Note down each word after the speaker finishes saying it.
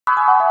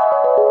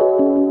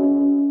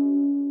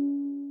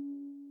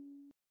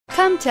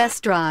Come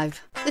test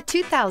drive the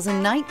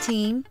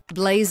 2019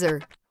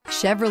 Blazer.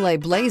 Chevrolet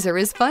Blazer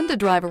is fun to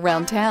drive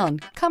around town,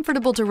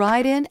 comfortable to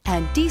ride in,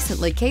 and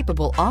decently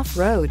capable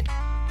off-road,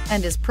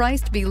 and is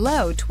priced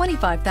below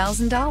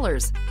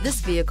 $25,000.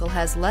 This vehicle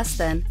has less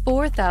than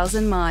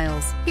 4,000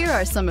 miles. Here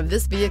are some of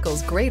this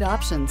vehicle's great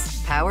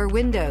options: power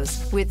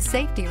windows with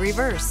safety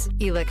reverse,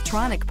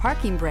 electronic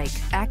parking brake,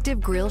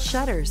 active grille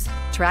shutters,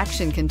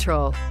 traction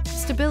control,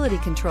 stability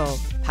control,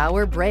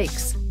 power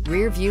brakes,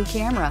 rear view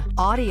camera,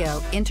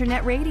 audio,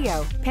 internet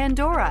radio,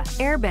 Pandora,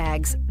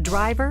 airbags,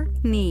 driver,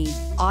 knee,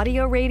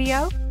 audio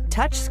radio,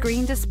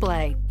 touchscreen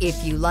display.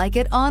 If you like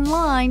it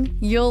online,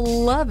 you'll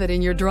love it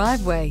in your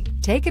driveway.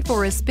 Take it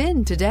for a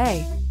spin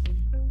today.